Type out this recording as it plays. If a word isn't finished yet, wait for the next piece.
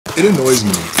It annoys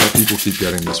me that people keep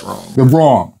getting this wrong. They're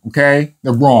wrong, okay?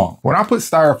 They're wrong. When I put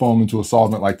styrofoam into a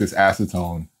solvent like this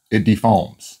acetone, it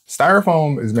defoams.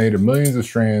 Styrofoam is made of millions of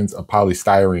strands of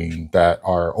polystyrene that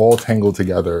are all tangled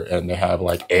together and they have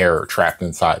like air trapped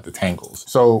inside the tangles.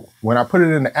 So when I put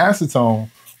it in the acetone,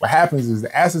 what happens is the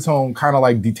acetone kind of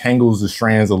like detangles the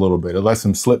strands a little bit. It lets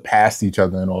them slip past each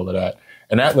other and all of that.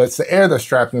 And that lets the air that's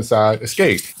trapped inside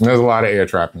escape. And there's a lot of air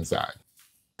trapped inside.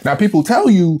 Now, people tell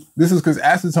you this is because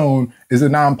acetone is a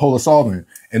non-polar solvent,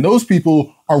 and those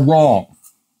people are wrong.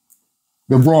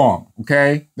 They're wrong,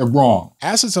 okay? They're wrong.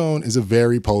 Acetone is a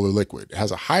very polar liquid. It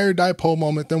has a higher dipole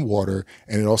moment than water,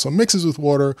 and it also mixes with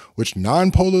water, which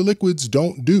non-polar liquids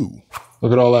don't do.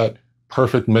 Look at all that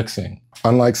perfect mixing.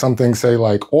 Unlike something, say,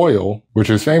 like oil,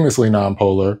 which is famously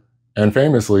non-polar and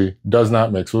famously does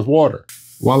not mix with water.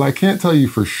 While I can't tell you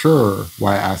for sure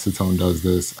why acetone does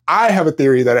this, I have a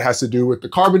theory that it has to do with the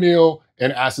carbonyl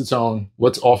and acetone,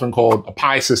 what's often called a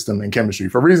pi system in chemistry,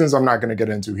 for reasons I'm not going to get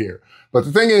into here. But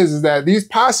the thing is that these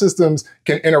pi systems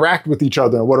can interact with each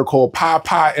other in what are called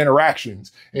pi-pi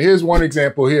interactions. And here's one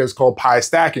example here, it's called pi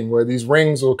stacking, where these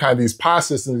rings will kind of, these pi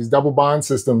systems, these double bond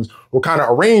systems will kind of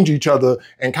arrange each other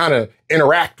and kind of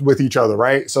interact with each other,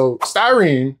 right? So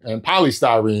styrene and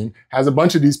polystyrene has a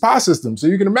bunch of these pi systems. So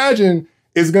you can imagine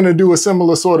it's going to do a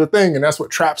similar sort of thing, and that's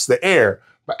what traps the air.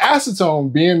 But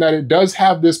acetone, being that it does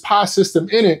have this pi system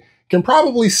in it, can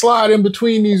probably slide in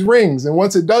between these rings. And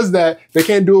once it does that, they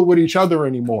can't do it with each other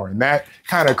anymore. And that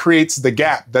kind of creates the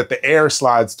gap that the air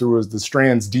slides through as the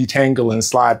strands detangle and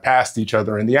slide past each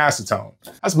other in the acetone.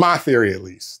 That's my theory, at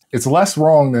least. It's less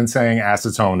wrong than saying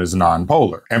acetone is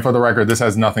non-polar. And for the record, this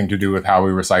has nothing to do with how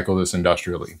we recycle this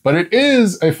industrially. But it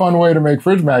is a fun way to make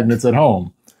fridge magnets at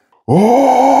home.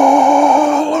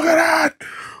 Oh, look at that!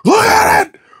 Look at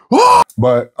it! Oh!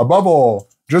 But above all,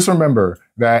 just remember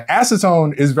that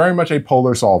acetone is very much a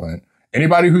polar solvent.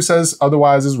 Anybody who says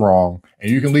otherwise is wrong,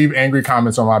 and you can leave angry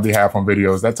comments on my behalf on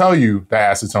videos that tell you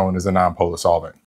that acetone is a non-polar solvent.